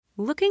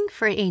Looking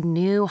for a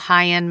new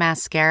high-end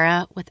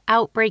mascara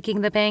without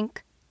breaking the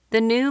bank? The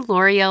new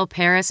L'Oreal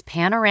Paris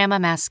Panorama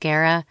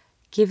Mascara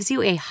gives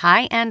you a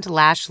high-end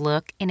lash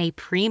look in a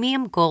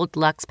premium gold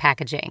luxe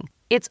packaging.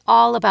 It's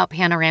all about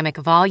panoramic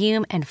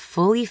volume and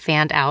fully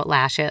fanned-out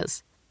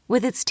lashes.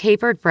 With its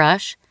tapered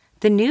brush,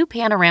 the new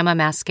Panorama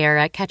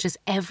Mascara catches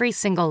every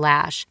single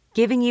lash,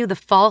 giving you the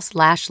false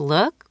lash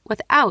look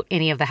without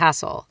any of the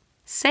hassle.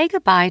 Say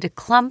goodbye to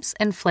clumps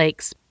and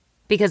flakes,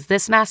 because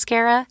this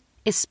mascara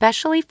is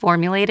specially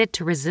formulated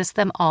to resist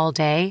them all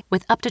day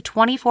with up to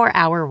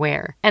 24-hour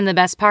wear. And the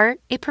best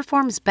part? It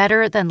performs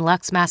better than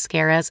Luxe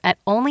mascaras at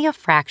only a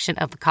fraction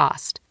of the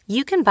cost.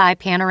 You can buy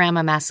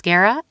Panorama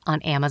Mascara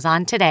on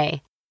Amazon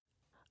today.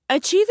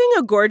 Achieving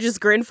a gorgeous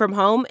grin from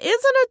home isn't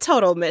a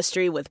total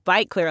mystery with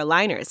Byte Clear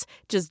aligners.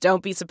 Just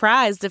don't be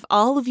surprised if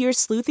all of your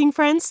sleuthing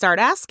friends start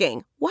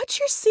asking, "What's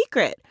your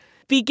secret?"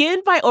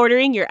 Begin by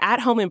ordering your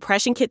at-home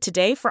impression kit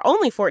today for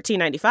only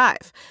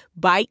 $14.95.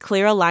 Byte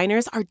Clear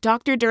aligners are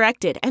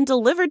doctor-directed and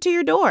delivered to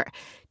your door.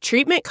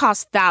 Treatment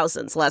costs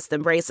thousands less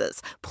than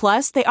braces.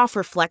 Plus, they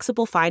offer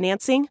flexible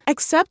financing,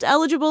 accept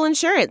eligible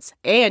insurance,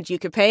 and you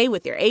can pay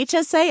with your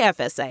HSA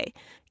FSA.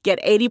 Get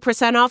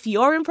 80% off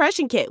your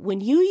impression kit when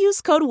you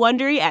use code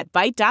WONDERY at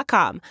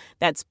Byte.com.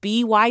 That's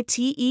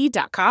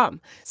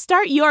BYTE.com.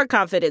 Start your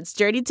confidence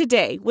journey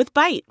today with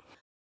Byte.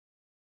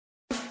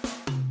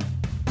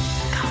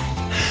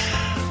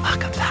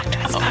 Welcome back to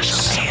a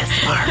special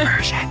ASMR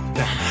version.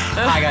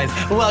 Hi, guys.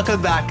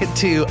 Welcome back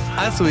to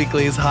Us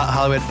Weekly's Hot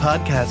Hollywood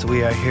podcast.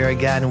 We are here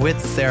again with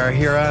Sarah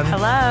Huron.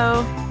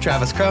 Hello.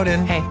 Travis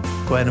Cronin. Hey.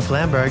 Gwen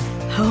Flamberg.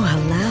 Oh,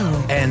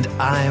 hello. And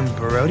I'm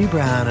Brody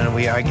Brown, and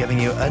we are giving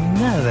you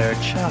another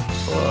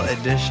chock-full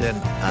edition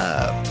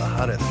of the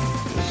hottest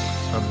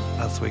from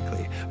Us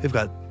Weekly.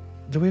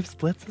 Do we have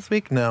splits this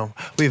week? No.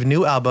 We have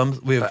new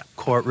albums. We have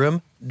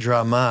Courtroom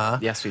Drama.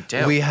 Yes, we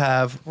do. We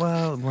have,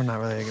 well, we're not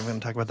really going to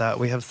talk about that.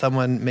 We have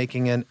someone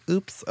making an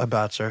oops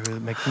about you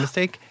who makes a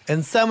mistake,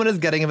 and someone is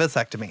getting a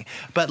vasectomy.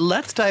 But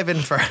let's dive in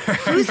first.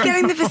 Who's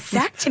getting the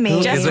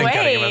vasectomy? Just Isn't wait.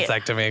 getting a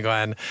vasectomy,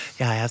 Gwen?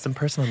 Yeah, I have some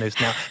personal news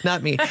now.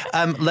 Not me.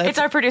 It's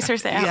our producer,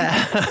 Sam.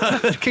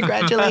 Yeah.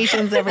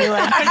 Congratulations, everyone.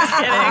 I'm just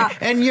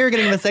kidding. And you're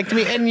getting a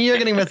vasectomy, and you're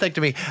getting a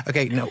vasectomy.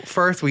 Okay, no,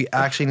 first we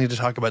actually need to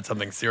talk about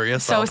something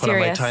serious. So I'll put on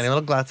my serious. tiny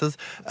little glasses.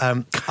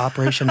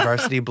 Operation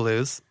Varsity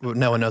Blues.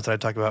 No one knows what I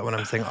talk about when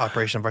I'm saying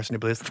Operation Varsity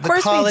Blues. Of course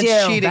we college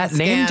do. cheating That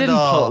name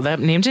scandal.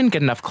 that name didn't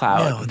get enough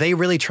clout. No, they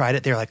really tried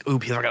it. They were like, ooh,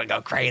 people are going to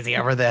go crazy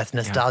over this.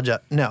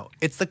 Nostalgia. No,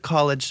 it's the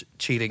college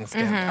cheating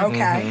scandal.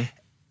 Okay.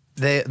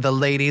 The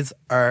ladies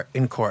are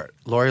in court.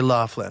 Lori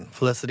Loughlin,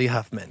 Felicity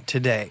Huffman,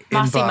 today in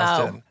Mossy Mo.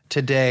 Boston.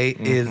 Today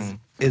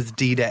is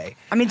D-Day.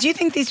 I mean, do you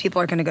think these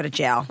people are going to go to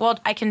jail? Well,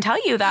 I can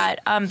tell you that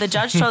the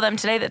judge told them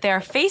today that they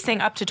are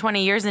facing up to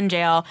 20 years in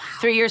jail,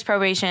 3 years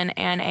probation,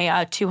 and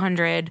a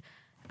 200,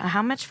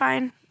 how much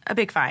fine? A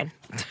big fine.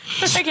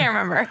 I can't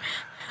remember.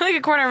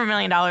 Like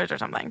 $250,000 or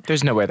something.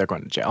 There's no way they're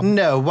going to jail.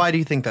 No, why do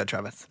you think that,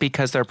 Travis?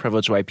 Because they're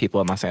privileged white people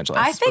in Los Angeles.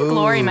 I think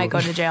Lori might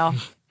go to jail.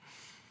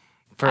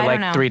 For I don't like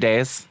know. 3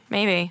 days.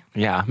 Maybe.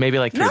 Yeah, maybe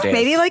like 3 No, days.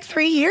 maybe like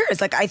 3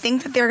 years. Like, I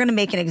think that they're going to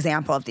make an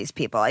example of these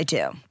people. I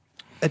do.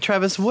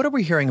 Travis, what are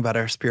we hearing about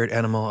our spirit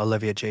animal,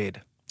 Olivia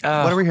Jade?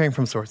 What are we hearing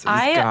from sources?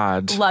 I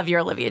God. love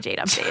your Olivia Jade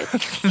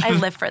updates. I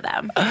live for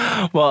them.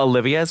 Well,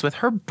 Olivia is with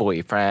her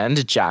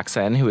boyfriend,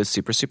 Jackson, who is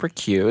super, super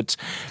cute.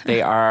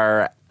 They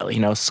are,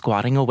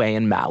 squatting away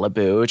in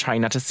Malibu,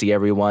 trying not to see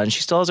everyone.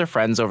 She still has her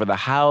friends over the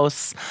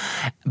house,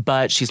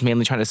 but she's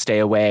mainly trying to stay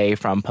away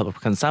from public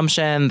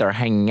consumption. They're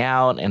hanging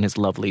out in his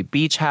lovely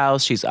beach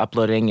house. She's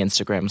uploading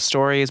Instagram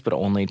stories, but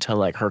only to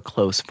like her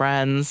close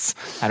friends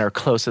and her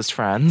closest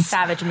friends.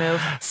 Savage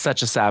move.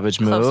 Such a savage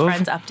move. Close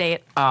friends update.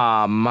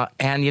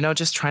 And,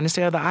 just trying to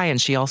stay out of the eye.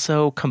 And she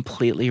also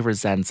completely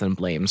resents and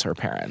blames her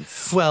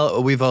parents.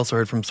 Well, we've also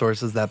heard from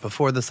sources that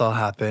before this all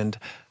happened,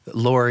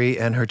 Lori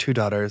and her two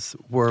daughters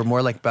were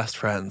more like best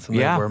friends than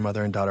they were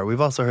mother and daughter. We've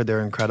also heard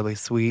they're incredibly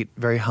sweet,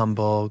 very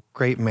humble,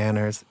 great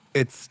manners.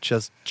 It's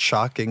just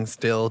shocking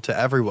still to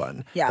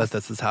everyone that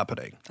this is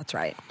happening. That's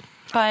right.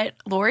 But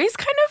Lori's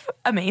kind of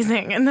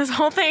amazing in this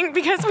whole thing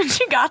because when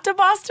she got to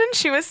Boston,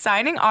 she was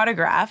signing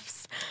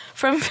autographs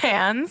from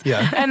fans.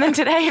 Yeah. And then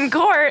today in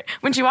court,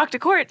 when she walked to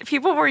court,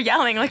 people were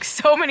yelling like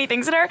so many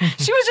things at her.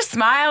 She was just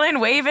smiling,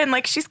 waving,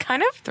 like she's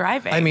kind of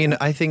thriving. I mean,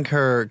 I think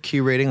her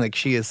Q rating, like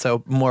she is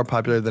so more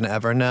popular than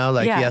ever now.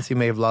 Like, Yeah. yes, you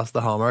may have lost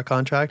the Hallmark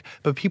contract,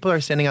 but people are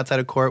standing outside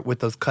of court with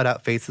those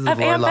cutout faces Of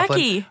Lori Aunt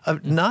Loughlin.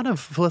 Becky. Not of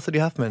Felicity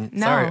Huffman.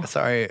 No.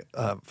 Sorry,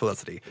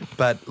 Felicity.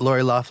 But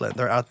Lori Loughlin.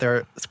 They're out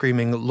there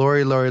screaming,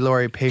 Lori, Lori,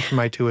 Lori, pay for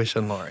my tuition.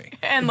 Congratulations, Lori.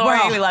 And Lori,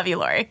 we love you,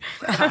 Lori.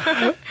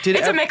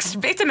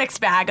 It's a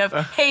mixed bag of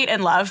hate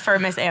and love for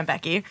Miss Aunt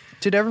Becky.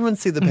 Did everyone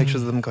see the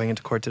pictures of them going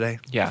into court today?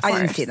 Yes. I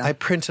didn't see them. I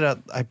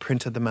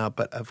printed them out,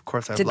 but of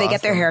course I Did they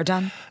get their hair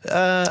done?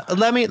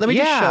 Let me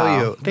just show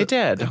you. They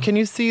did. Can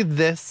you see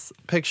this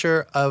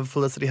picture of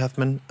Felicity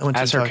Huffman?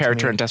 As her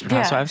character in Desperate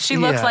Housewives? She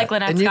looks like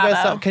Lynette And you guys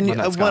Scavo. saw, can you,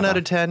 Lynette 1 Scavo. out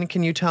of 10,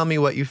 can you tell me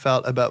what you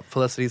felt about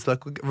Felicity's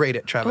look? Rate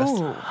it, Travis.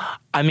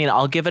 I mean,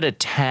 I'll give it a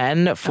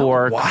 10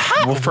 for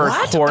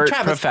court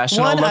Travis,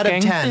 professional 1 out of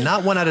looking. 10,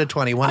 not 1 out of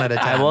 20, 1 out of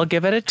 10. I will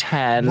give it a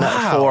 10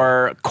 Wow.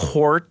 for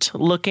court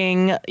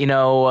looking,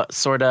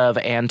 sort of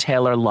Ann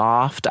Taylor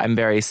Loft. I'm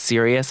very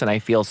serious and I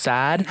feel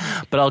sad,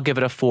 but I'll give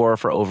it a 4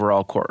 for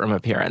overall courtroom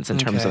appearance in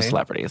terms of Okay.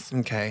 celebrities.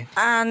 Okay.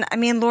 And I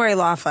mean, Lori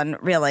Loughlin,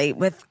 really,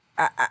 with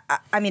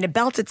a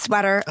belted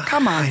sweater.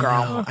 Come on,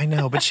 girl. I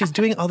know, but she's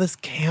doing all this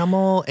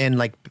camel and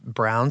like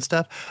brown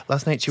stuff.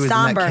 Last night she was in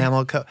Somber. that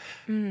camel coat.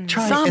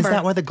 Try, is Somber.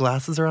 that why the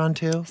glasses are on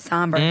too?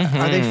 Somber.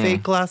 Are they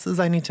fake glasses?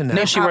 I need to know.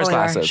 No, she wears Probably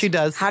are. glasses. She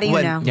does. How do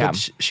you know? Yeah.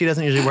 But she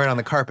doesn't usually wear it on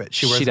the carpet.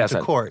 She wears She it doesn't.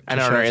 to court. And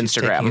to on show her she's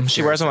taking Instagram. it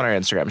She wears them on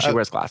seriously. her Instagram. She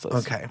wears glasses.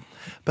 Okay.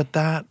 But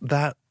that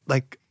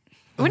like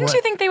Wouldn't what-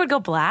 you think they would go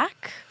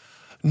black?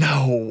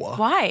 No.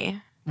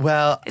 Why?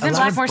 Well, Isn't a lot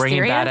black of- more Bringing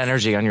serious? bad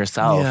energy on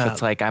yourself. Yeah.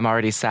 It's like, I'm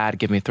already sad.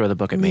 Throw the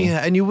book at me. Yeah,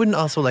 and you wouldn't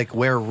also like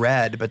wear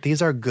red, but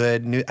these are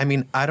good new. I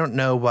mean, I don't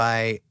know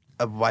why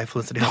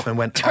Felicity Huffman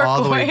went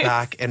all the way Turquoise.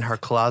 back in her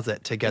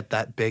closet to get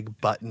that big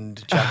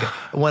buttoned jacket.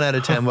 1 out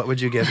of 10, what would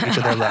you give each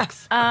of their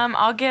looks?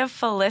 I'll give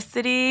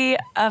Felicity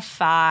a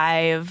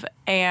 5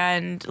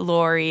 and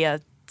Lori a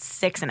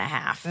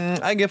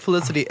 6.5. I give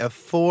Felicity a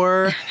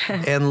 4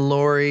 and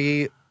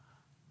Lori,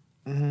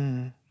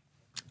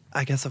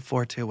 I guess a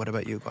 4 too. What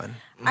about you, Gwen?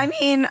 I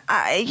mean,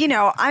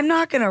 I'm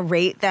not going to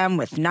rate them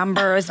with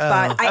numbers,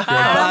 but You're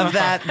above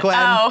that,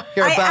 Gwen.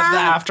 You're above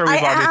that. After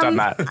we've already done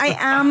that. I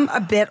am a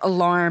bit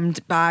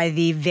alarmed by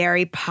the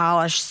very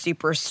polished,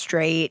 super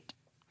straight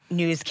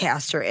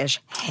newscaster-ish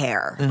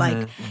hair.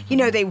 Like,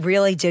 they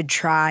really did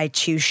try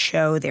to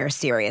show their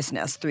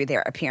seriousness through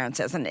their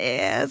appearances, and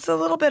it's a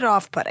little bit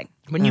off-putting.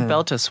 When you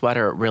belt a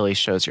sweater, it really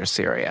shows you're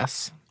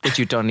serious. That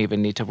you don't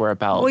even need to wear a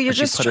belt. Well, you're but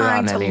you just put it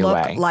trying on to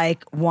anyway.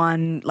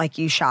 look like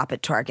you shop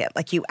at Target,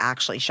 like you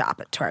actually shop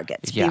at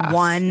Target. To Yes. be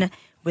one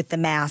with the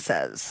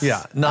masses.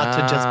 Yeah, not to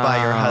just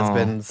buy your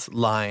husband's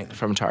line.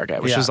 From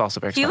Target, which Yeah. is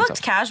also very He expensive.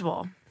 looked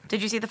casual.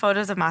 Did you see the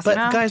photos of Massimo?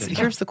 But guys,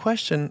 here's the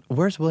question: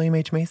 where's William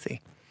H. Macy?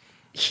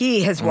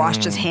 He has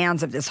washed his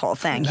hands of this whole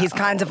thing. He's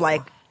kind of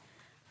like,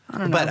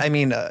 But I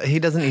mean, he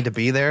doesn't need to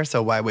be there,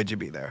 so why would you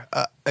be there?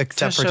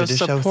 Except To for to show just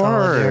show support.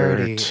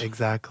 solidarity.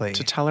 Exactly.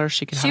 to tell her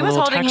she can she have a was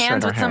little holding texture in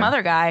hands her with some hair.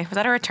 other guy. Was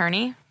that her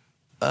attorney?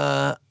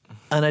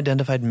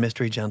 Unidentified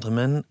mystery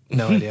gentleman.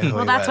 No idea who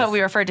Well, he that's was. what we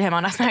referred to him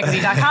on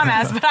usmagazine.com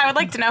as, but I would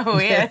like to know who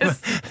he is.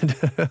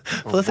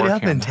 Felicity working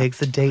Huffman on that.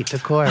 takes a date to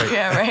court.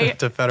 Yeah, right.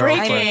 to federal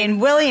Breaking. court. I mean,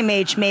 William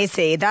H.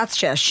 Macy, that's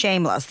just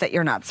shameless that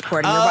you're not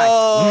supporting your wife.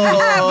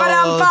 But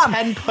I'm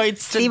bummed. 10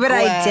 points to See what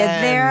I did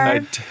Gwen. there? I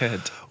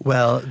did.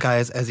 Well,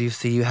 guys, as you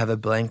see, you have a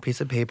blank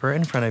piece of paper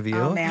in front of you.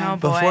 Oh, man. Oh,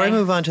 Before boy. I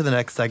move on to the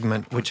next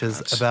segment, which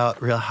is about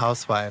Real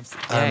Housewives,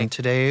 Yay.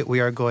 today we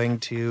are going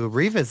to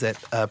revisit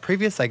a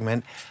previous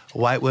segment.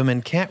 White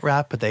women can't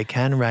rap, but they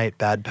can write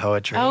bad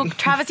poetry. Oh,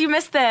 Travis, you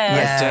missed this.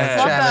 Yes,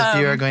 did. Travis,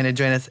 Welcome. you are going to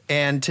join us.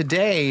 And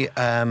today,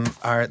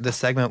 the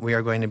segment we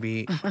are going to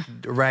be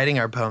writing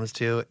our poems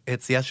to.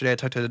 It's yesterday I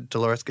talked to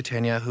Dolores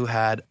Catania, who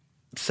had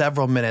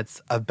several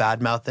minutes of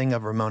bad mouthing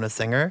of Ramona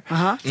Singer.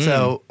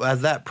 So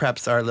as that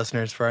preps our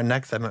listeners for our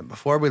next segment,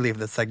 before we leave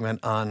this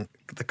segment on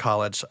the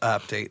college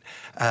update,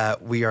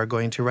 we are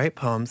going to write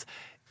poems.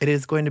 It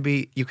is going to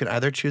be, you can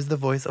either choose the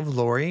voice of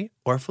Lori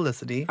or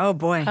Felicity. Oh,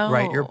 boy.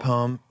 Write your Oh.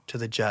 poem to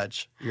the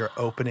judge, your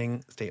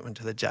opening statement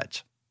to the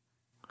judge.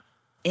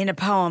 In a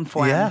poem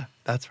form. Yeah,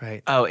 that's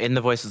right. Oh, in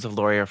the voices of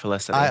Lori or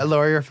Felicity.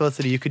 Lori or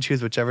Felicity, you could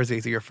choose whichever's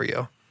easier for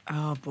you.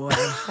 Oh, boy.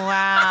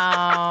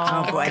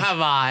 Wow. Oh, boy.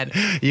 Come on.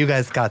 You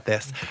guys got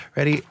this.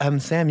 Ready?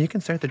 Sam, you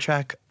can start the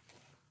track.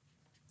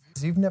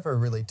 You've never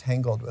really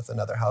tangled with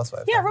another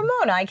housewife. Yeah,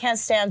 Ramona, I can't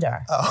stand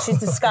her. She's a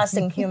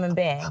disgusting human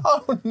being.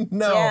 Oh,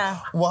 no. Yeah.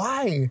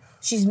 Why?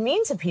 She's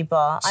mean to people.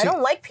 I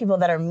don't like people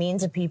that are mean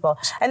to people.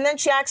 And then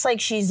she acts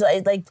like she's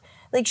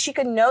like she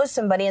could know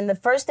somebody, and the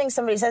first thing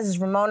somebody says is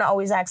Ramona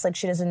always acts like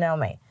she doesn't know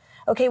me.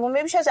 Okay, well,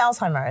 maybe she has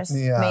Alzheimer's.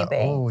 Maybe.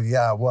 Oh,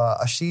 yeah. Well,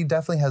 she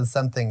definitely has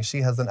something. She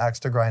has an axe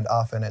to grind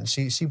often, and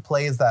she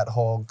plays that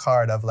whole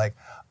card of like,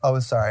 oh,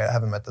 sorry, I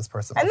haven't met this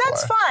person And before.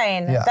 that's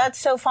fine. Yeah. That's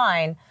so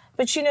fine.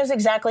 But she knows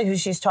exactly who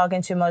she's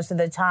talking to most of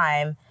the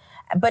time.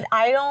 But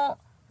I don't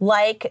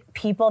like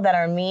people that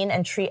are mean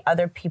and treat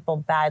other people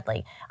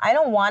badly. I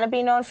don't want to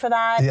be known for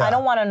that. Yeah. I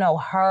don't want to know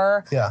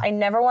her. Yeah. I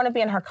never want to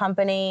be in her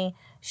company.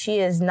 She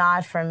is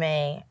not for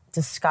me.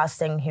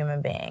 Disgusting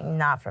human being.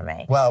 Not for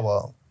me.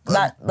 Well.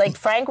 Not, like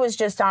Frank was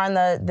just on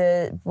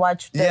the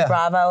Yeah.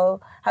 Bravo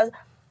house.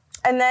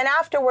 And then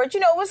afterwards,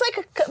 it was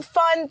like a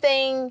fun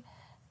thing.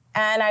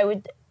 And I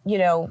would,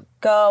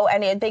 go,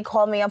 and they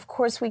called me. Of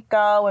course we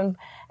go,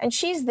 and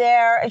she's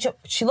there. And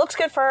she looks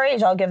good for her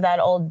age. I'll give that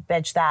old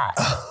bitch that.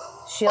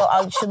 She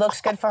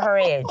looks good for her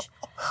age.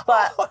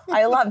 But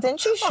I love, didn't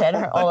she shit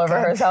all over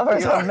herself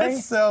or something?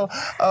 So,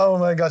 oh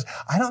my gosh.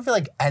 I don't feel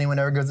like anyone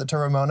ever gives it to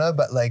Ramona,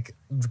 but like,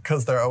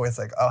 because they're always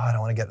like, oh, I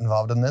don't want to get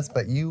involved in this,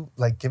 but you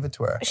like give it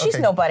to her. She's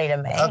nobody to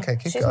me. Okay,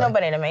 keep She's going.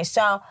 nobody to me.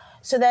 So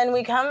then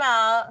we come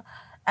out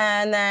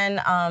and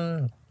then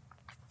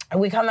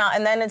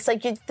it's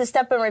like the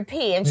step and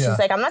repeat. And she's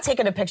like, I'm not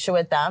taking a picture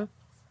with them.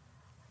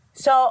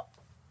 So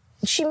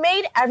she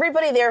made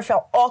everybody there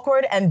feel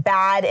awkward and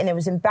bad, and it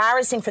was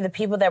embarrassing for the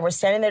people that were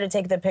standing there to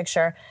take the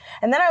picture.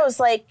 And then I was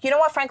like, you know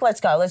what, Frank,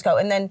 let's go.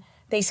 And then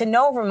they said,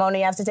 no, Ramona,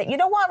 you have to take. You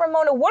know what,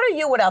 Ramona, what are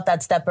you without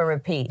that step and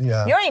repeat?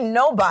 Yeah. You ain't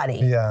nobody.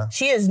 Yeah.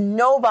 She is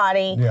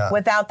nobody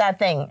without that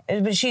thing.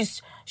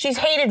 She's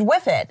hated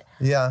with it.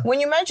 Yeah. When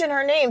you mention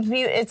her name,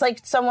 it's like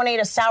someone ate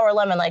a sour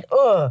lemon, like,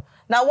 ugh.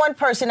 Not one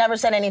person ever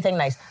said anything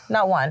nice.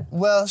 Not one.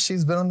 Well,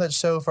 she's been on that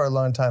show for a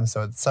long time,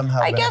 so it's somehow.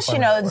 I guess,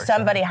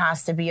 somebody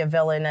has to be a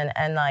villain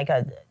and like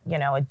a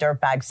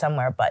dirtbag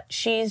somewhere, but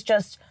she's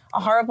just a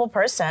horrible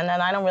person,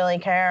 and I don't really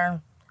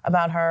care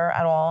about her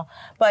at all.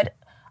 But,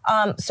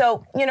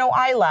 so,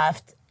 I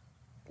left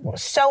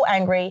so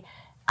angry.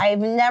 I've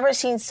never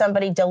seen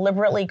somebody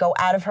deliberately go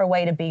out of her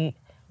way to be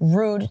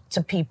rude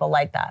to people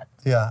like that.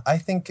 Yeah, I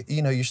think,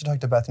 you should talk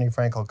to Bethany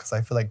Frankel, because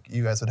I feel like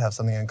you guys would have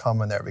something in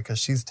common there, because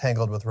she's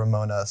tangled with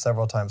Ramona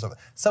several times over.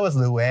 So is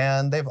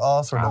Luann. They've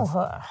all sort of...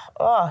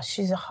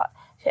 she's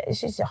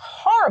a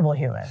horrible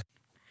human.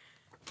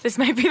 This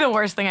might be the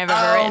worst thing I've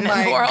ever written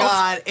in the world. Oh my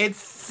God,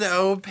 it's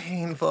so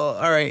painful.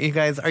 All right, you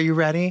guys, are you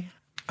ready?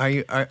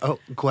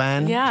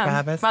 Gwen,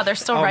 Travis? Wow, they're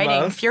still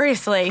writing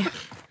furiously.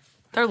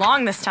 They're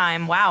long this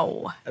time.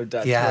 Wow.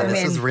 Yeah,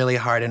 this is really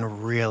hard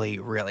and really,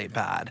 really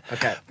bad.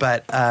 Okay.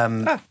 But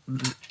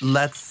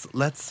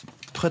let's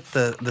put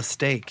the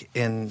stake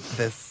in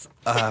this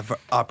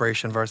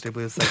Operation Varsity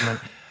Blues segment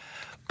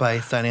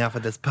by signing off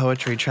with this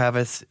poetry.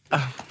 Travis,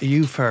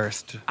 you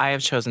first. I have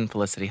chosen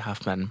Felicity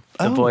Huffman,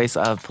 the voice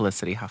of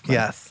Felicity Huffman.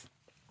 Yes.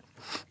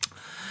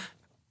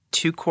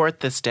 To court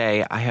this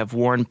day, I have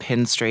worn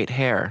pin-straight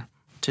hair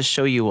to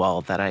show you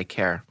all that I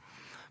care.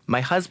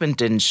 My husband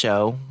didn't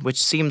show,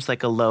 which seems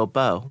like a low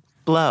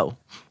blow.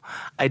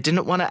 I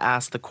didn't want to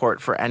ask the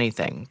court for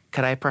anything.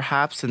 Could I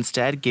perhaps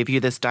instead give you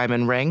this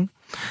diamond ring?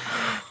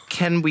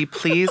 Can we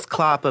please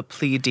clop a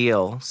plea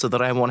deal so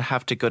that I won't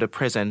have to go to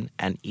prison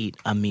and eat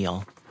a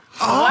meal?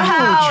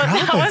 Wow,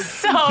 that was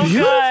so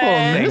Beautiful,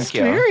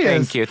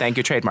 good. Thank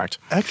you, trademarked.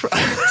 I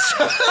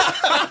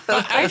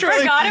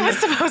forgot it was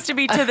supposed to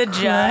be to the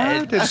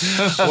judge.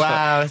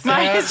 Wow.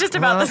 Mine is just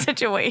about the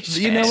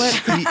situation. You know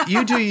what?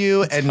 You do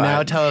you, and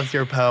now tell us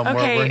your poem.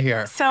 Okay, We're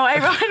here. So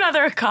I wrote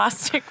another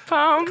acrostic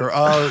poem.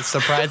 Oh,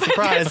 surprise,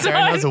 surprise.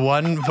 Sarah knows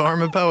one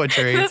form of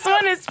poetry. This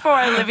one is for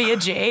Olivia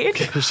Jade.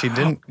 She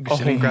didn't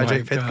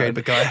graduate 5th grade,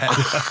 but go ahead.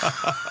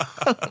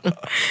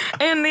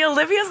 And the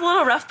Olivia's a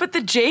little rough, but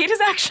the Jade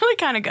is actually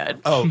kind of good.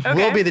 Oh, okay.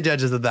 We'll be the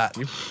judges of that.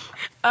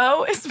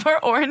 O is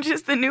for Orange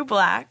is the New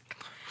Black.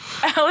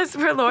 L is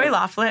for Lori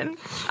Loughlin.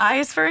 I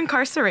is for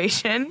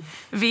incarceration.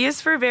 V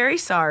is for very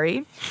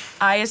sorry.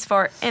 I is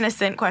for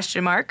innocent ? A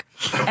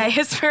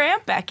is for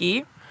Aunt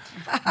Becky.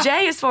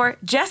 J is for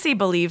Jesse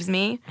believes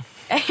me.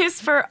 A is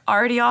for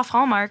already off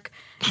Hallmark.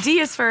 D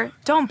is for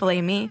don't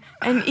blame me.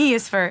 And E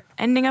is for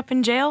ending up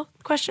in jail ?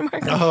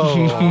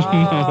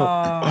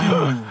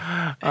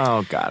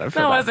 Oh, God.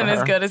 That wasn't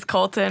as good as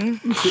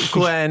Colton.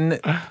 Gwen,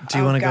 do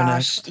you want to go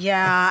next?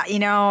 Yeah,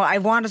 I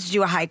wanted to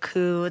do a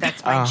haiku.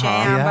 That's my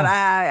jam, but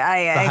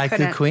I the haiku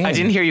couldn't. queen. I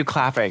didn't hear you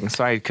clapping,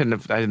 so I didn't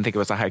think it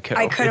was a haiku.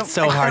 It's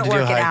so hard to do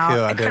a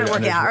haiku. I couldn't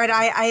work it out. All right,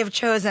 I have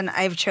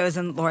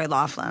chosen Lori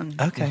Loughlin.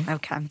 Okay.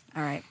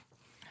 All right.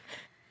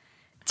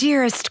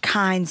 Dearest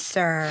kind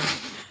sir,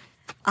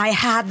 I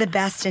had the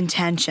best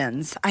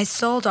intentions. I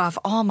sold off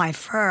all my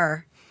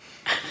fur.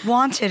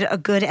 Wanted a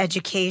good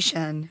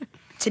education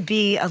to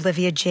be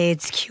Olivia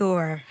Jade's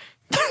cure.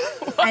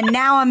 And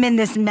now I'm in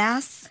this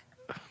mess,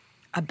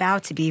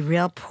 about to be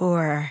real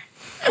poor.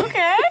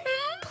 Okay.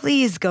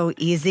 Please go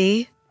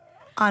easy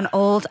on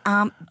old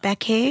Aunt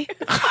Becky.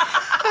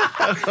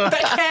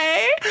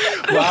 Okay.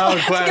 Wow,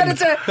 Gwen.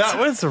 That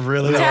was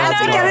really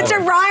That's to get it to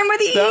rhyme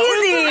with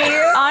easy.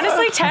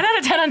 Honestly, 10 out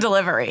of 10 on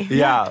delivery.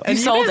 Yeah. And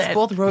sold you guys it.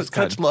 both wrote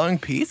such long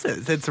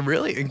pieces. It's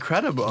really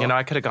incredible.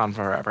 I could have gone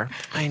forever.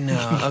 I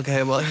know.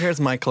 Okay, well, here's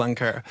my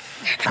clunker.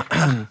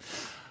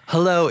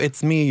 Hello,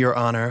 it's me, Your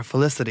Honor,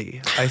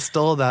 Felicity. I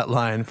stole that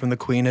line from the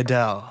Queen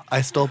Adele.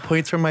 I stole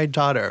points from my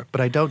daughter, but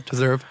I don't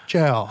deserve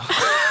jail.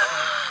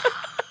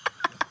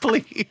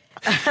 Please.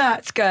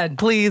 That's good.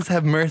 Please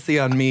have mercy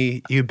on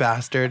me, you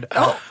bastard.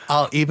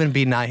 I'll even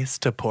be nice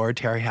to poor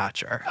Terry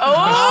Hatcher. Oh!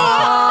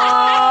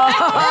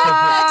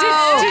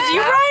 Did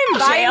you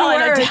rhyme jail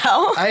and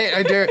Adele?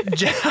 I dare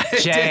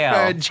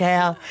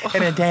jail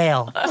and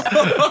Adele.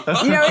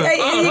 You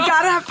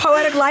gotta have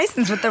poetic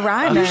license with the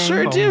rhyme. You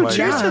sure do.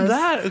 Cheers to Yes.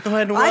 that.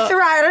 Glenn.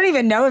 I don't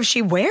even know if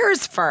she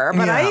wears fur,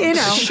 but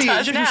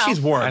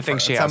she's worn. I think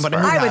fur. she has Somebody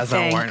fur. who I would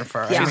hasn't think. worn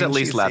fur. Yeah. She's at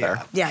least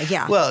leather.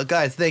 Yeah. Well,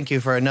 guys, thank you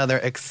for another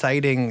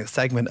exciting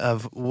segment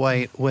of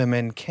White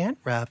Women Can't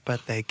Rap,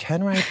 but they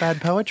can write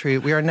bad poetry.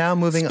 We are now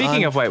moving on.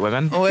 Speaking of white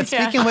women. Oh,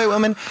 speaking of white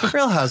women,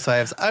 Real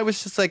Housewives. I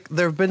was just like,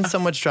 there have been so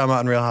much drama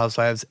on Real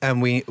Housewives,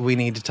 and we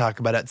need to talk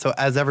about it. So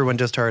as everyone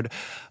just heard,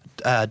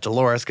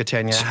 Dolores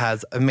Catania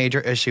has a major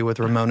issue with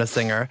Ramona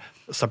Singer.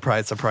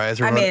 Surprise, surprise.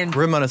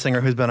 Ramona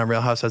Singer, who's been on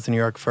Real Housewives in New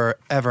York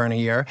forever and a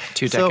year.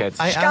 2 decades.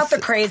 She's got the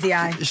crazy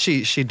eye.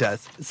 She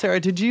does. Sarah,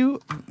 did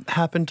you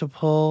happen to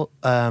pull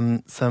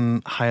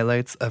some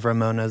highlights of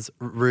Ramona's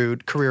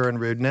career and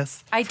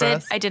rudeness? I for did.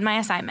 us? I did my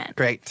assignment.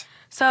 Great.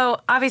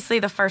 So obviously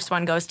the first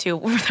one goes to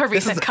her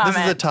recent comment.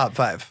 This is a top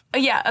 5.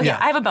 Yeah, okay. Yeah.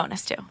 I have a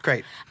bonus too.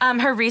 Great.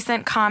 Her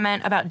recent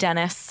comment about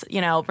Dennis,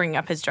 bringing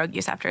up his drug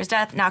use after his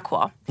death, not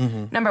cool.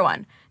 Mm-hmm. Number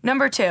 1.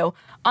 Number 2,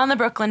 on the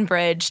Brooklyn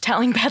Bridge,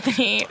 telling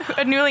Bethany,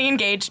 a newly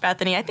engaged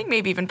Bethany, I think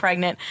maybe even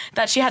pregnant,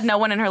 that she had no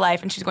one in her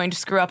life and she's going to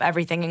screw up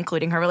everything,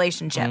 including her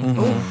relationship.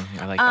 Mm-hmm.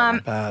 I like that one.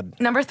 Bad.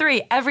 Number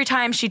 3, every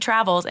time she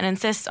travels and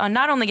insists on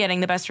not only getting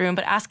the best room,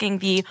 but asking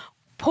the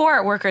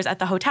poor workers at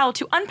the hotel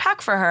to unpack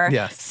for her,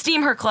 Yes.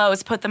 steam her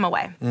clothes, put them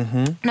away. Mm-hmm.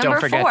 Number Don't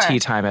forget 4, tea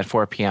time at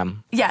 4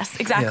 p.m. Yes,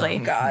 exactly.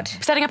 Yeah. God.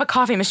 Setting up a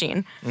coffee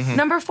machine.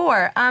 Number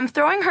 4,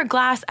 throwing her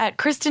glass at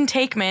Kristen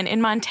Takeman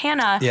in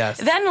Montana, Yes.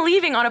 then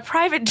leaving on a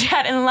private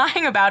jet and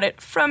lying about it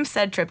from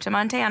said trip to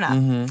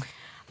Montana.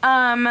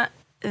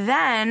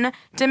 Then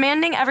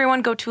demanding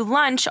everyone go to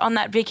lunch on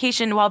that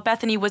vacation while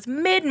Bethany was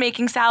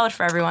making salad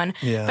for everyone.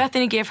 Yeah.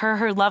 Bethany gave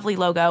her lovely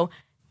logo.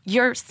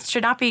 Yours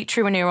should not be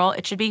true Renewal.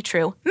 It should be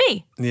true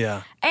me.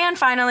 Yeah. And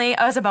finally,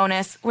 as a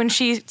bonus, when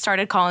she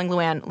started calling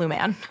Luann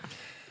Luman.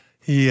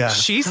 Yeah.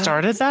 She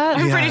started that?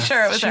 I'm pretty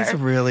sure it was She's her.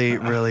 really,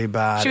 really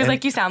bad. She was And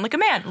like, you sound like a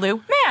man, Lou.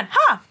 Man,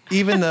 ha!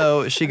 even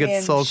though she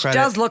gets sole She credit.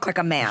 does look like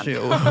a man. She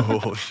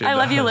I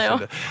love you, Lou.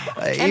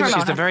 Even, Ramona.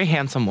 She's a very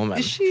handsome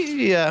woman.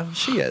 she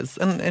is.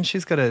 And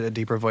she's got a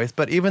deeper voice.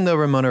 But even though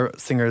Ramona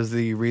Singer is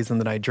the reason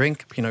that I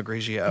drink Pinot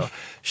Grigio,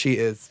 she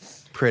is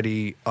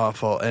pretty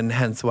awful, and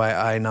hence why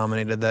I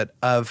nominated that.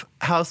 Of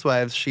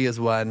housewives, she is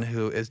one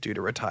who is due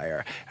to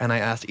retire. And I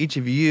asked each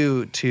of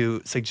you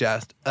to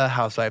suggest a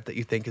housewife that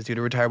you think is due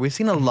to retire. We've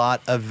seen a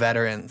lot of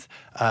veterans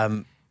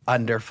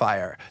under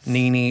fire.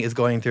 Nene is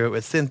going through it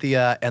with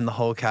Cynthia and the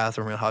whole cast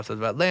from Real Housewives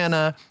of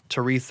Atlanta.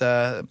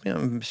 Teresa,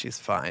 she's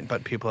fine,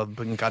 but people have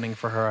been gunning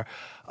for her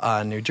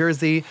on New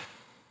Jersey.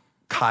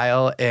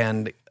 Kyle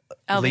and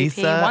LVP,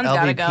 Lisa, one's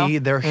gotta LVP, go.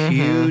 their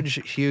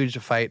huge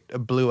fight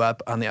blew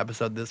up on the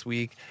episode this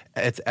week.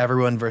 It's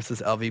everyone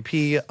versus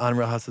LVP on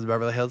Real Housewives of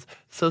Beverly Hills.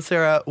 So,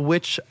 Sarah,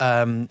 which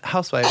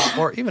housewife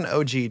or even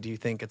OG do you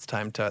think it's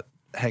time to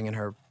hang in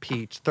her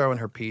peach, throw in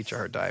her peach or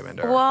her diamond?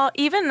 Or Well,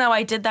 even though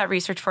I did that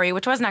research for you,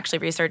 which wasn't actually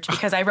research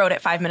because I wrote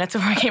it 5 minutes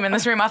before I came in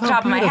this room off the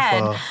top of my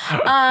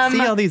head. See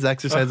how these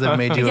exercises have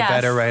made you Yes. a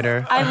better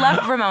writer? I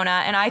love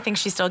Ramona, and I think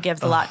she still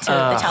gives a lot to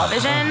the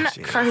television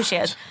for who she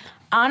is.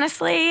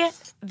 Honestly,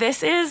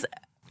 this is...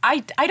 I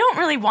don't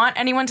really want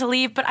anyone to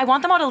leave, but I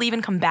want them all to leave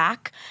and come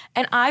back.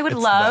 And I would It's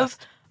the love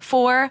best.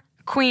 for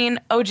Queen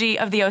OG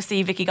of the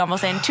OC, Vicky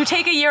Gunvalson, to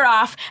take a year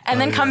off and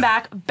then come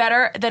back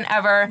better than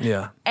ever.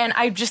 Yeah. And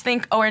I just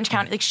think Orange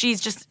County, like she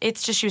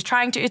was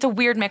trying to, it's a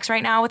weird mix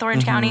right now with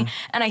Orange County.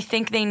 And I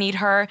think they need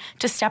her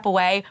to step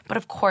away. But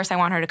of course I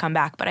want her to come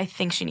back, but I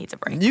think she needs a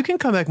break. You can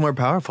come back more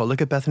powerful.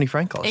 Look at Bethany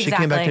Frankel. She came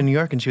back Exactly. to New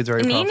York and she was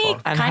very Nene powerful.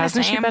 And Kinda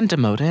hasn't she same. been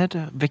demoted?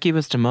 Vicky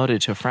was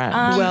demoted to a friend.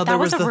 Well, that there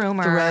was was a the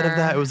rumor. thread of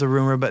that. It was a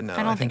rumor, but no,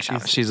 I don't think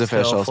think so. She's still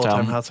official a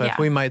full-time still. housewife. Yeah.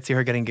 We might see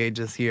her get engaged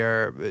this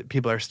year.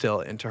 People are still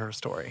into her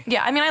story.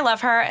 Yeah, I mean, I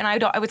love her, and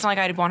it's not like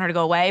I'd want her to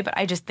go away, but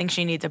I just think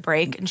she needs a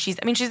break. And she's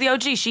the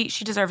OG. She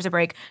deserves a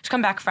break. She'll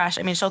come back fresh.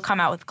 I mean, she'll come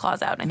out with the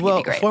claws out, and I think Well,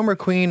 it'd be great. former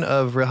queen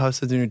of Real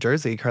Housewives of New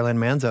Jersey, Caroline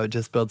Manzo,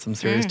 just spilled some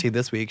serious tea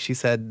this week. She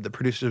said the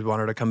producers want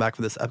her to come back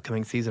for this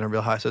upcoming season of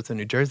Real Housewives of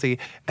New Jersey,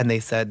 and they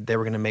said they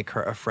were going to make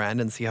her a friend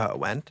and see how it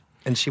went.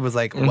 And she was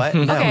like, what?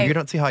 No, Okay. you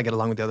don't see how I get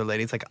along with the other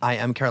ladies. Like, I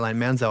am Caroline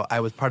Manzo. I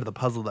was part of the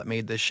puzzle that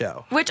made this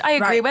show. Which I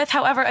agree Right. with.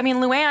 However, I mean,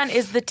 Luann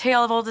is the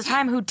tale of all the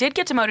time who did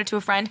get demoted to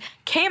a friend,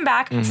 came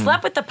back,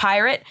 slept with the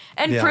pirate,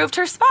 and Yeah. proved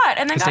her spot,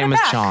 and then His got name it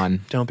was back. John.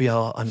 Don't be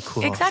all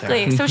uncool.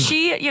 Exactly. Sarah. So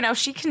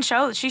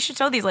she should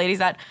show these ladies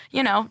that,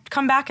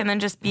 come back and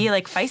then just be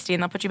like feisty,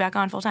 and they'll put you back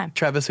on full time.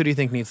 Travis, who do you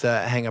think needs to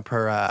hang up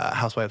her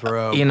housewife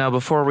robe?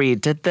 Before we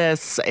did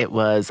this, it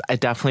was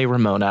definitely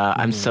Ramona.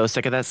 I'm so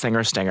sick of that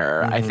singer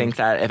stinger. I think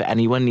that if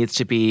anyone needs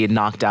to be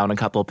knocked down a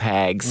couple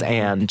pegs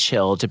and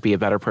chill to be a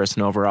better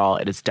person overall,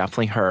 it is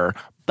definitely her.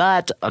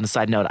 But on a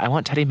side note, I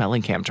want Teddy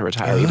Mellencamp to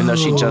retire, even though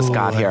she just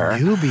got here.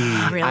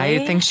 Really?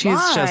 I think she's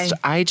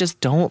I just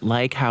don't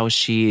like how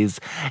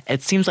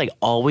it seems like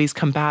always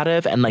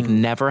combative and like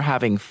never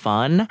having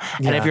fun.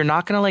 Yeah. And if you're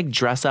not going to like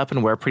dress up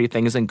and wear pretty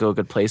things and go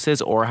good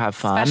places or have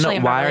fun,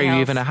 why are you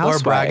even a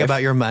housewife? Or brag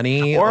about your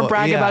money. Or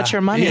brag about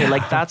your money. Yeah.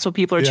 Like that's what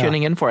people are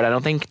tuning in for. I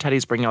don't think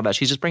Teddy's bringing all that.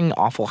 She's just bringing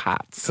awful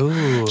hats.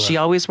 Ooh. She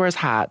always wears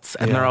hats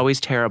and they're always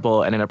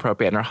terrible and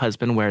inappropriate. And her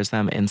husband wears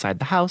them inside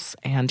the house.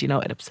 And,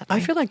 it upsets me. I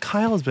feel like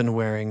Kyle's been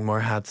wearing more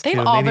hats, They've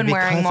too. all Maybe been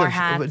wearing because more of-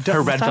 hats.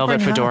 Her red Stop velvet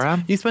wearing fedora?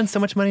 hats. You spend so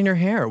much money in your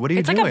hair. What are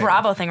you doing? It's like a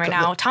Bravo thing right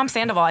now. Tom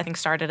Sandoval, I think,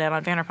 started it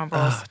on Vanderpump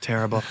Rules. Oh,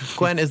 terrible.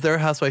 Gwen, is there a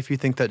housewife you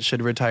think that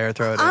should retire?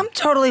 Throw it in. I'm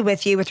totally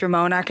with you with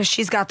Ramona because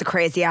she's got the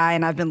crazy eye,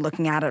 and I've been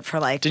looking at it for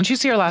like Didn't you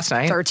see her last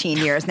night? 13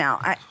 years now.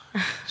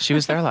 She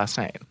was there last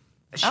night.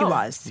 She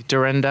was. How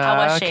Dorinda,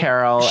 was she?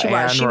 Carol, She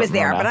was. and She was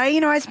there. Ramona.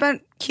 But I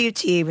spent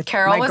QT with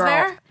Carol my was girl,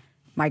 there?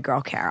 My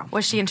girl Carol.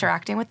 Was she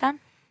interacting with them?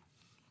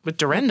 With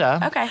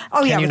Dorinda. Okay.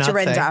 Oh yeah, Can you with not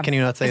Dorinda. say? Can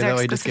you not say Is there that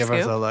we just exclusive give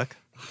us scoop? a look?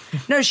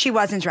 No, she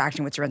was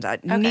interacting with Dorinda.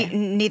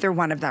 Neither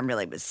one of them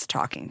really was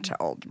talking to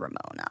old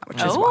Ramona,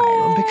 which is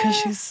why. Because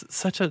she's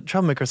such a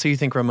troublemaker. So you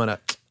think Ramona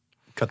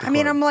cut the I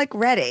mean, cord? I'm like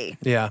ready.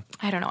 Yeah.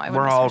 I don't know. I would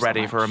We're miss all her so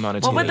ready much. for Ramona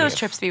to What would those leave.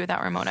 trips be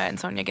without Ramona and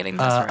Sonia getting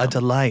the best A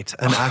delight,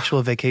 an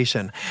actual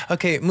vacation.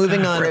 Okay,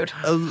 moving on. Rude.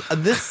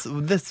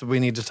 This we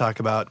need to talk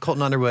about.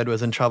 Colton Underwood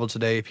was in trouble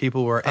today.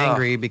 People were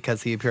angry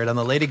because he appeared on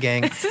the Lady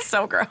Gang. This is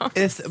so gross.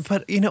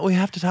 But we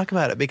have to talk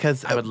about it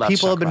because I would love to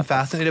people talk have been about this.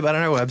 fascinated about it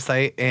on our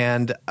website,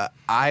 and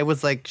I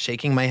was like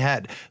shaking my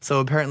head. So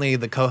apparently,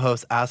 the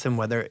co-host asked him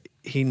whether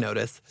he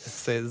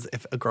notices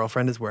if a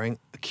girlfriend is wearing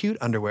cute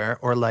underwear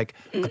or like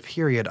a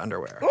period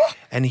underwear,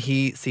 and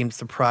he seemed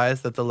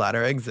surprised that the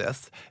latter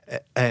exists.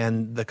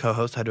 And the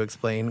co-host had to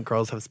explain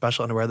girls have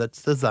special underwear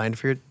that's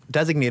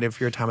designated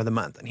for your time of the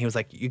month. And he was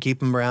like, "You keep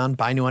them around,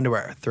 buy new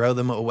underwear, throw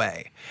them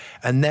away."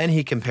 And then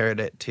he compared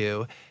it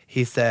to.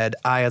 He said,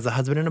 I, as a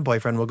husband and a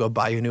boyfriend, will go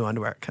buy you new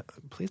underwear.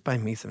 Please buy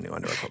me some new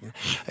underwear, Colton.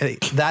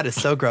 That is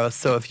so gross.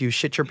 So if you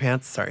shit your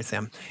pants, sorry,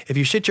 Sam. If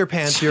you shit your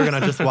pants, you're going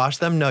to just wash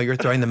them? No, you're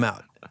throwing them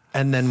out.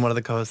 And then one of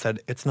the co-hosts said,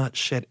 it's not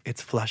shit,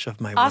 it's flesh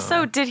of my Also,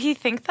 womb. did he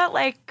think that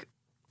like?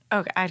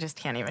 Okay, I just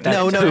can't even.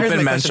 No, Poop here's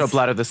and my menstrual question.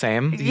 blood are the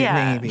same?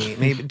 Yeah.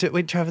 Maybe.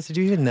 Wait, Travis, did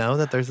you even know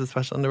that there's a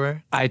special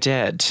underwear? I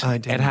did. I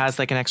didn't. It has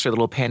like an extra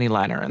little panty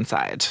liner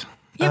inside.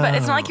 Yeah, but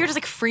it's not like you're just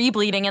like free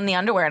bleeding in the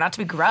underwear. Not to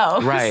be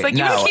gross. Right, Like you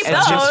no, can keep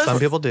it's just those. Some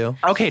people do.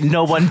 Okay,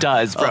 no one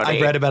does, Brody.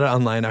 I've read about it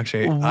online,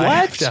 actually. What?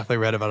 I've definitely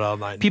read about it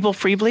online. People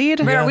free bleed?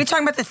 Wait, are we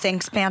talking about the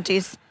Thinks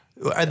panties?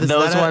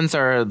 Those ones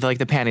are like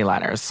the panty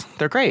liners.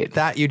 They're great.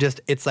 That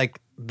it's like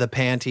the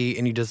panty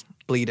and you just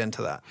bleed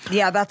into that.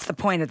 Yeah, that's the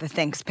point of the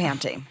Thinks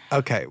panty.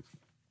 Okay.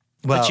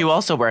 Well, But you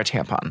also wear a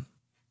tampon.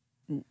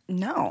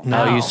 No.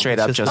 No, you straight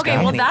up It's just just Okay,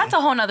 got well, panty. that's a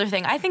whole nother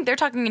thing. I think they're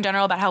talking in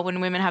general about how when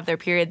women have their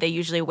period, they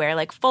usually wear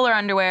like fuller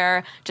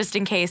underwear just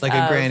in case. like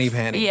of, a granny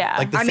panty. Yeah.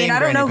 Like the I mean, same I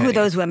don't know granny who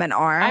panty. those women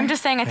are. I'm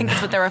just saying I think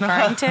that's what they're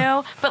referring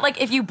to. But like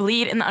if you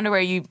bleed in the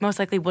underwear, you most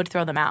likely would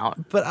throw them out.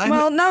 But I'm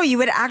Well, no, you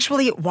would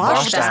actually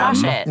wash Just them.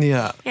 wash it.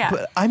 Yeah. Yeah.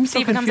 But I'm See so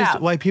if it comes confused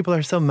out. why people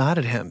are so mad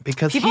at him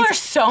because People are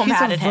so he's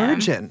mad a at him.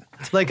 virgin.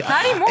 Like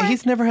Not anymore.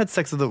 he's never had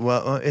sex with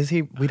is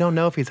he? We don't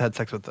know if he's had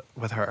sex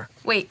with her.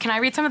 Wait, can I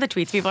read some of the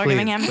tweets people are Please,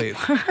 giving him? please.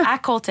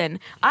 At Colton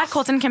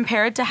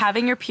compared to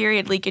having your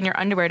period leak in your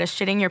underwear to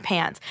shitting your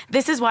pants.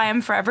 This is why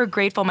I'm forever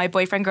grateful my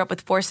boyfriend grew up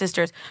with 4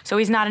 sisters, so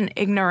he's not an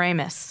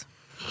ignoramus.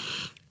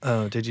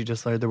 Oh, did you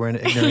just learn the word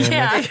ignoramus?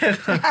 Yeah.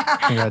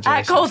 Congratulations.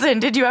 At Colton,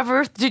 did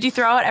you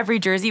throw out every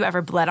jersey you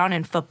ever bled on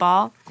in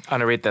football? I'm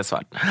gonna read this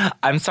one.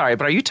 I'm sorry,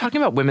 but are you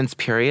talking about women's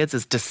periods?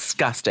 It's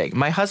disgusting.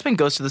 My husband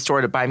goes to the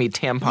store to buy me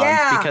tampons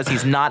Yeah. because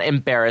he's not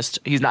embarrassed.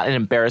 He's not an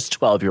embarrassed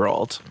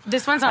 12-year-old.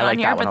 This one's I not like on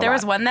here, that one but a there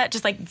was lot. one that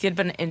just like did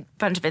a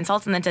bunch of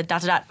insults and then said ...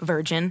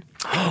 virgin.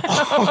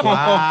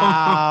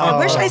 I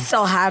wish I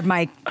still had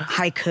my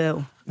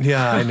haiku.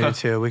 Yeah, I knew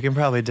too. We can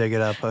probably dig it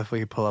up if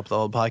we pull up the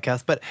old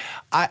podcast. But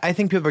I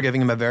think people are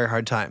giving him a very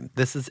hard time.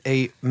 This is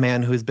a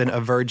man who's been a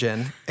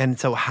virgin. And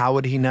so how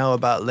would he know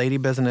about lady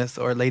business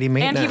or lady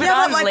maintenance? he was Yeah,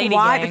 on but like Lady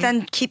why? Gang. But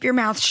then keep your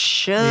mouth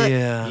shut.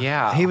 Yeah.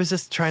 Yeah. He was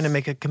just trying to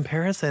make a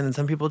comparison. And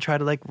some people try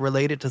to like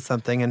relate it to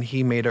something. And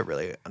he made it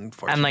really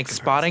unfortunate. And like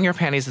spotting your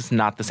panties is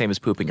not the same as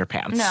pooping your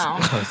pants. No,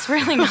 it's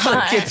really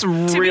not. It's To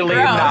be really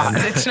gross, not.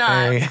 It's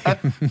not.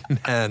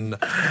 And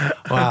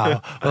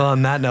wow. Well,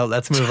 on that note,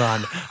 let's move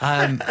on.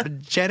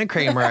 Janet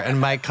Kramer and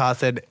Mike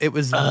Cosson. It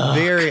was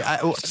very.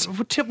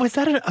 Was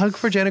that an ugh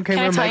for Janet Kramer?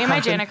 Can I and tell Mike you my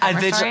Cosson? Janet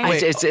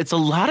Kramer story? It's a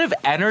lot of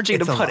energy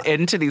to It's a put lot.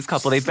 into these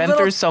couples. They've been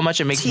Little through so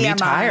much, it makes me TMI.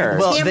 tired.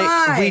 Well,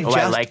 TMI. we Oh, just,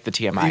 I like the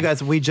TMI. You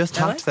guys, we just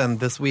talked to them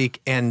this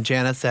week, and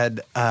Jana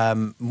said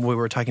we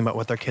were talking about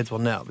what their kids will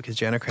know because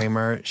Janet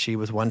Kramer, she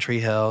was One Tree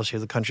Hill, she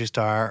was a country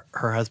star.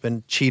 Her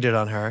husband cheated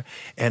on her,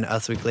 and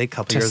Us Weekly a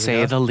couple to years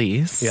say ago, the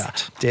least. yeah,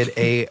 did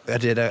a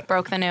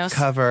Broke the news.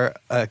 cover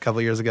a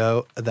couple years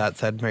ago that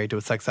said married to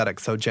a sex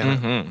addict. So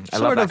Jenna I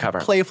sort love that of cover.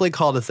 playfully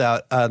called us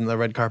out on the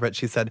red carpet.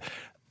 She said,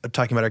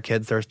 talking about our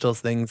kids, there are still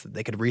things that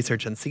they could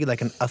research and see,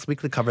 like an Us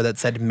Weekly cover that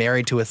said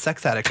married to a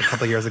sex addict a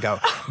couple years ago.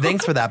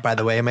 Thanks for that, by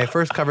the way. My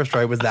first cover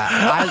story was that.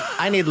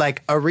 I need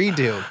like a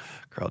redo.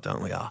 Girl,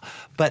 don't we all?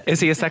 But is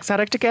he a sex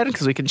addict again?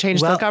 Because we can change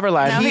the cover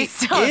line. No, he he's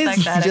still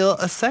still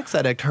a sex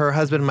addict. Her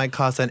husband, Mike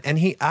Cosson, and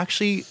he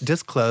actually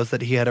disclosed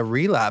that he had a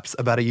relapse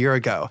about a year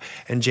ago.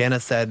 And Jana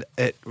said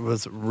it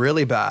was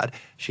really bad.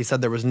 She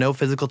said there was no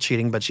physical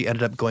cheating, but she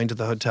ended up going to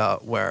the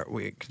hotel where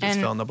we could just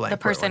fill in the blank. The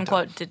person,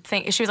 quote,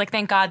 she was like,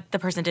 thank God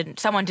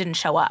someone didn't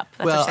show up.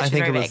 That's well, I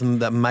think it was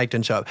that Mike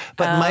didn't show up.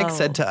 But Mike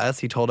said to us,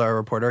 he told our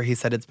reporter, he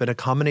said it's been a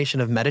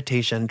combination of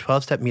meditation,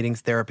 12-step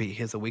meetings, therapy.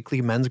 He has a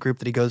weekly men's group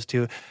that he goes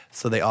to,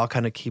 so they all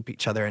kind of keep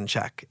each other in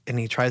check. And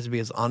he tries to be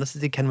as honest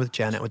as he can with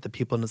Janet, with the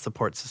people in the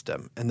support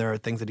system. And there are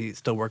things that he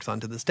still works on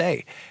to this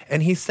day.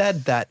 And he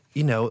said that,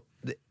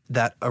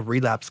 that a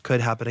relapse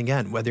could happen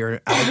again. Whether you're an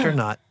addict or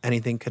not,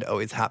 anything could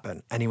always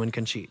happen. Anyone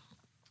can cheat.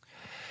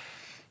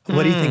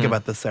 What do you think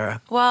about this,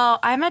 Sarah? Well,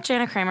 I met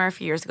Jana Kramer a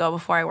few years ago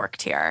before I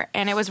worked here,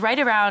 and it was right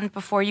around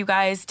before you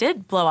guys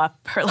did blow up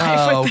her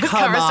life with this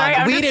cover story.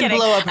 We didn't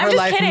blow up her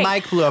life.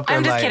 Mike blew up her life.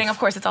 I'm just kidding. Of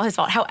course, it's all his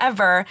fault.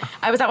 However,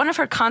 I was at one of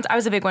her concerts. I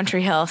was a big One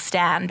Tree Hill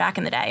stan back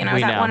in the day, and I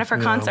was at one of her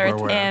concerts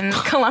in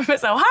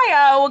Columbus,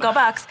 Ohio. We'll go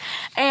Bucks.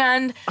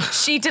 And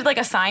she did like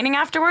a signing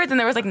afterwards, and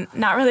there was like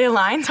not really a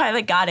line, so I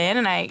like got in,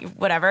 and I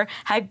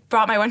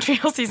brought my One Tree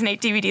Hill season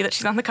 8 DVD that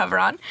she's on the cover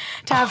on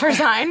to have her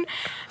sign.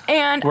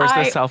 And where's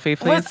the selfie,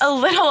 please? Was a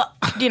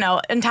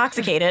little,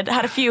 intoxicated.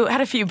 Had a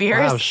few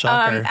beers. Wow,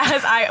 shocker.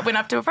 As I went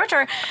up to approach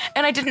her,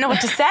 and I didn't know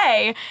what to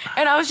say.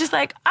 And I was just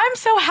like, "I'm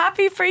so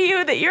happy for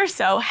you that you're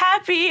so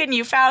happy, and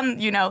you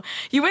found, you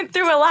went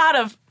through a lot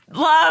of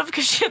love,"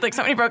 because she had like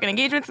so many broken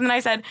engagements. And then I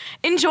said,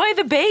 "Enjoy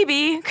the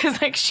baby,"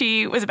 because like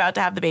she was about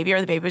to have the baby, or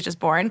the baby was just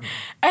born.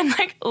 And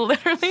like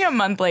literally a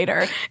month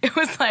later, it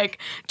was like,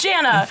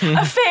 "Jana,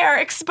 affair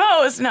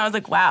exposed." And I was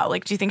like, wow,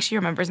 like, do you think she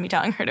remembers me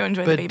telling her to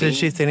enjoy the baby? But did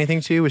she say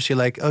anything to you? Was she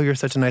like, "Oh, you're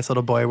such a nice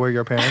little boy. Where are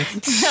your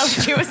parents?" No,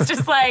 she was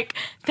just like,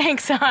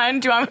 "Thanks, hon.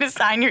 Do you want me to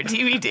sign your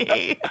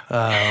DVD?" Oh.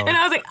 And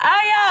I was like,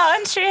 "Oh yeah,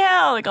 One Tree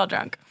Hill," like all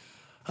drunk.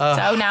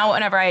 So now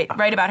whenever I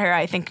write about her,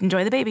 I think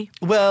enjoy the baby.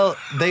 Well,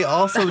 they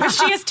also...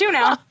 She is too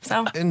now.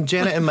 So. And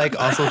Janet and Mike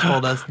also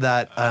told us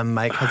that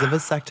Mike has a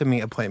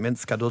vasectomy appointment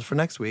scheduled for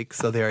next week,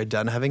 so they are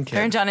done having kids.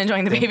 They're done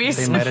enjoying the babies.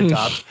 They might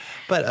adopt.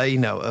 But, a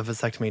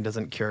vasectomy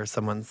doesn't cure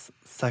someone's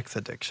sex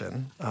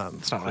addiction.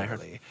 It's not what I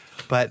heard.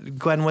 But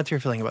Gwen, what's your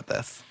feeling about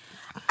this?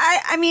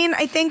 I mean,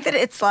 I think that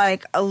it's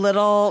like a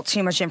little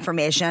too much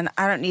information.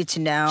 I don't need to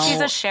know. She's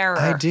a sharer.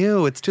 I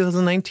do. It's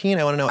 2019.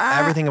 I want to know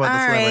everything about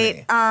the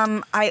celebrity.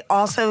 Right. I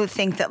also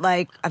think that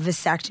like a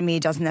vasectomy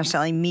doesn't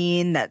necessarily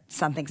mean that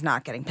something's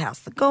not getting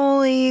past the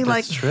goalie.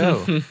 That's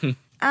true.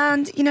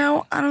 And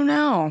I don't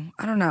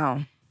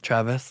know.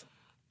 Travis?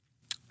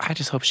 I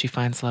just hope she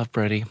finds love,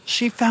 Brody.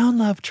 She found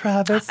love,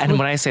 Travis. And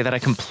when I say that, I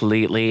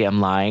completely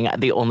am lying.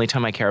 The only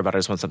time I care about her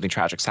is when something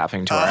tragic's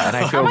happening to her. And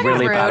I feel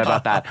really bad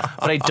about that.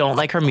 But I don't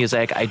like her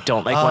music. I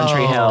don't like One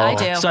Tree Hill. I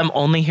do. So I'm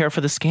only here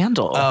for the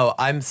scandal. Oh,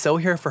 I'm so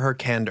here for her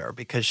candor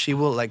because she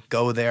will like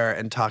go there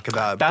and talk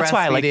about That's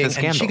why I like the breastfeeding,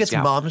 scandals. and she gets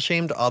mom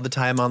shamed all the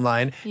time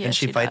online, Yes, and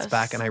she fights does.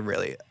 back, and I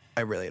really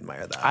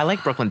admire that. I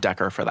like Brooklyn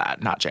Decker for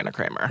that, not Jana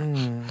Kramer.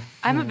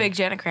 I'm a big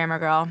Jana Kramer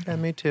girl. Yeah,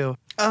 me too.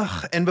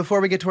 And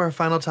before we get to our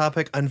final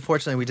topic,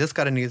 unfortunately, we just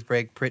got a news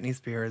break. Britney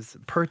Spears,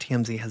 per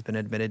TMZ, has been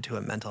admitted to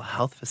a mental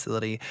health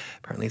facility.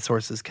 Apparently,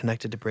 sources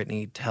connected to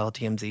Britney tell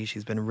TMZ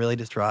she's been really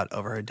distraught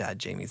over her dad,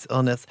 Jamie's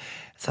illness,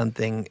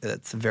 something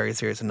that's very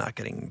serious and not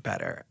getting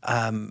better.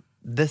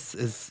 This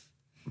is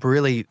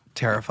really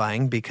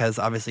terrifying because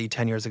obviously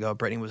 10 years ago,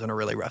 Britney was in a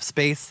really rough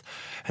space,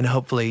 and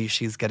hopefully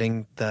she's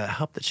getting the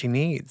help that she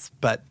needs.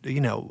 But, we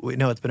know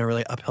it's been a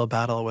really uphill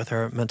battle with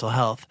her mental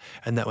health,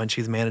 and that when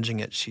she's managing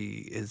it,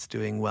 she is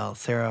doing well.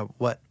 Sarah,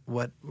 what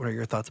are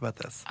your thoughts about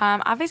this?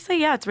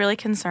 Obviously, yeah, it's really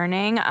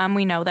concerning.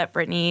 We know that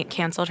Britney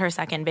canceled her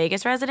second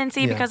Vegas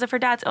residency because of her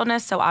dad's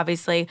illness. So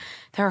obviously,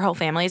 her whole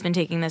family has been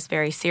taking this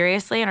very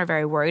seriously and are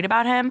very worried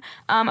about him.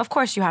 Of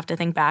course, you have to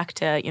think back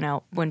to,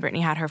 when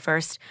Britney had her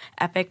first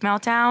epic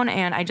meltdown,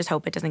 and I just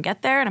hope it doesn't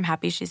get there, and I'm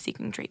happy she's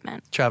seeking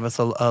treatment. Travis,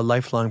 a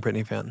lifelong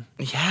Britney fan.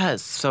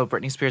 Yes. So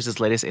Britney Spears'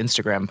 latest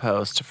Instagram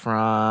post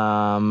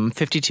from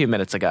 52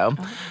 minutes ago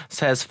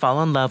says,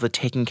 "Fall in love with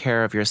taking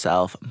care of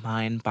yourself,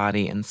 mind,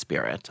 body, and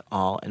spirit,"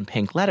 all in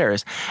pink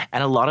letters.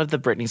 And a lot of the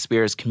Britney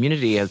Spears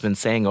community has been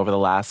saying over the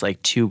last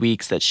 2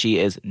 weeks that she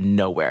is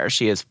nowhere.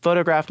 She is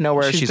photographed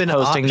nowhere. She's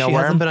posting nowhere.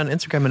 She hasn't been on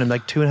Instagram in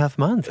 2.5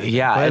 months.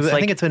 Yeah. I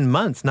think it's been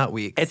months, not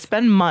weeks. It's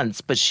been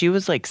months, but she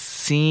was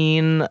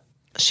seen...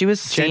 She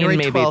was seen January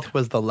maybe 12th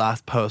was the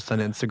last post on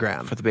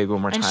Instagram. for the Baby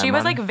One More Time. And she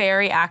was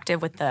very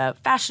active with the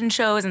fashion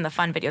shows and the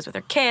fun videos with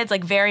her kids,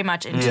 very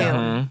much in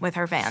tune with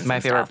her fans. My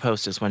and favorite stuff.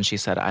 post is when she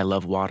said, "I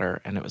love water,"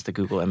 and it was the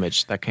Google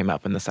image that came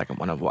up in the second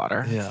one of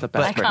water. Yeah. It's the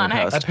best But- Britney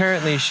Iconic. post.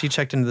 Apparently, she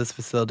checked into this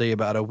facility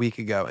about a week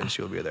ago, and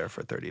she will be there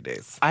for 30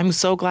 days. I'm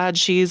so glad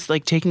she's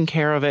taking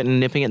care of it and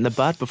nipping it in the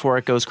bud before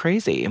it goes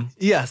crazy.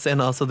 Yes,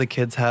 and also the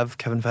kids have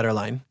Kevin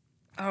Federline.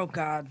 Oh,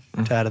 God.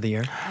 Dad of the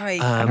year.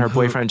 And her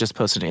boyfriend just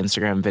posted an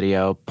Instagram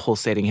video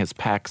pulsating his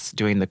pecs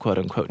doing the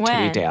quote-unquote titty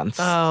When? dance.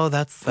 Oh,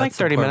 that's like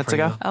 30 support minutes for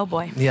ago. you. Oh,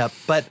 boy. Yeah,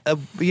 but,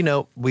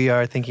 we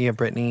are thinking of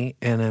Brittany,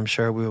 and I'm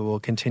sure we will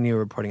continue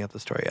reporting out the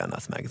story on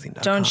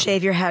usmagazine.com. Don't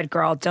shave your head,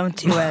 girl. Don't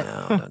do it.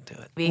 No, don't do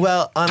it.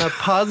 Well, on a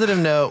positive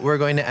note, we're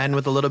going to end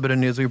with a little bit of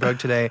news we broke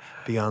today.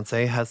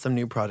 Beyonce has some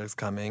new projects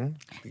coming.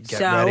 Get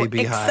So ready,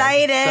 Beehive.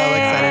 exciting. So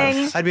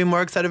excited. I'd be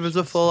more excited if it was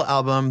a full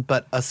album,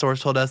 but a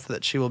source told us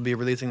that she will be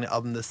releasing an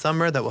album this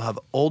summer that will have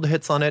old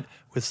hits on it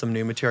with some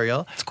new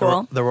material. It's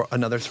cool.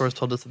 Another source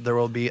told us that there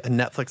will be a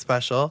Netflix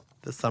special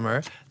this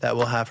summer that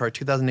will have her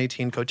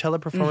 2018 Coachella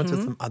performance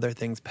with some other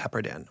things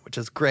peppered in, which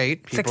is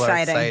great. People are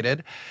exciting.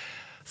 excited.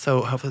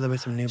 So hopefully there'll be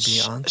some new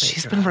Beyonce.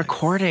 She's been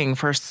recording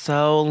for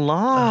so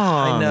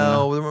long. I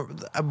know,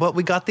 but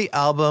we got the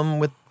album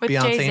with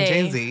Beyonce Jay-Z, and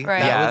Jay-Z.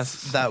 right.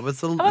 That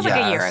was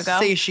like a year ago.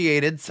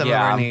 Satiated some of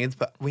our needs,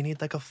 but we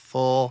need like a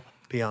full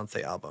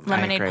Beyonce album.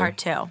 Lemonade agree. Part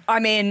 2. I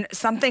mean,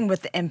 something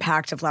with the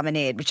impact of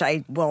Lemonade, which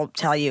I will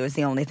tell you is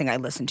the only thing I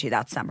listened to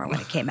that summer when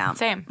it came out.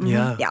 Same.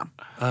 Yeah. Yeah.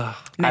 I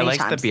Many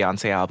liked times. the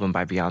Beyonce album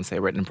by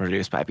Beyonce, written and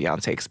produced by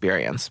Beyonce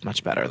Experience,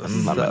 much better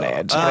than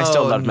Lemonade. But I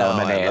still love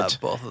Lemonade. I love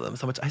both of them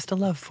so much. I still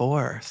love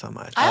 4 so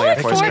much. I yeah, like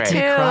 4's 4 great. too.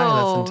 I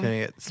cry listening to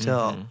it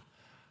still.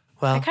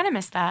 Well, I kind of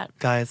missed that.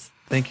 guys,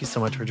 thank you so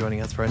much for joining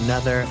us for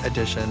another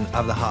edition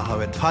of the Hot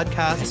Hollywood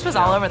podcast. This was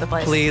all over the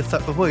place. Please,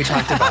 we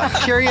talked about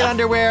period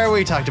underwear.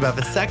 We talked about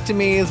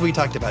vasectomies. We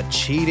talked about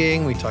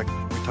cheating. We talked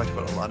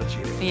about a lot of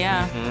cheating.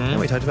 Yeah. And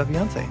we talked about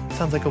Beyonce.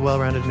 Sounds like a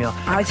well-rounded meal.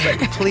 But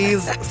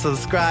please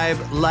subscribe,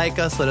 like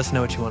us, let us know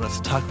what you want us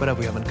to talk about if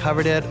we haven't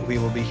covered it. We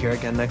will be here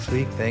again next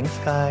week. Thanks,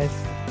 guys.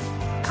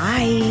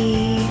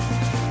 Bye.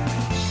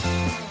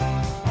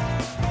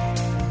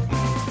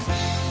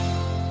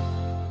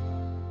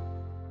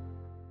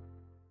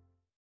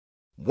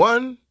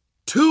 One,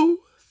 2,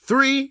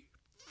 3,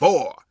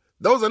 4.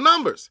 Those are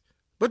numbers.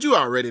 But you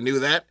already knew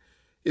that.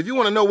 If you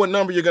want to know what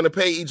number you're going to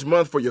pay each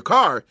month for your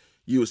car,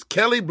 use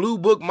Kelley Blue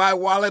Book My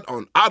Wallet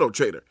on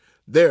AutoTrader.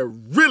 They're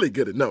really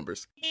good at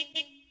numbers.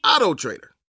 AutoTrader.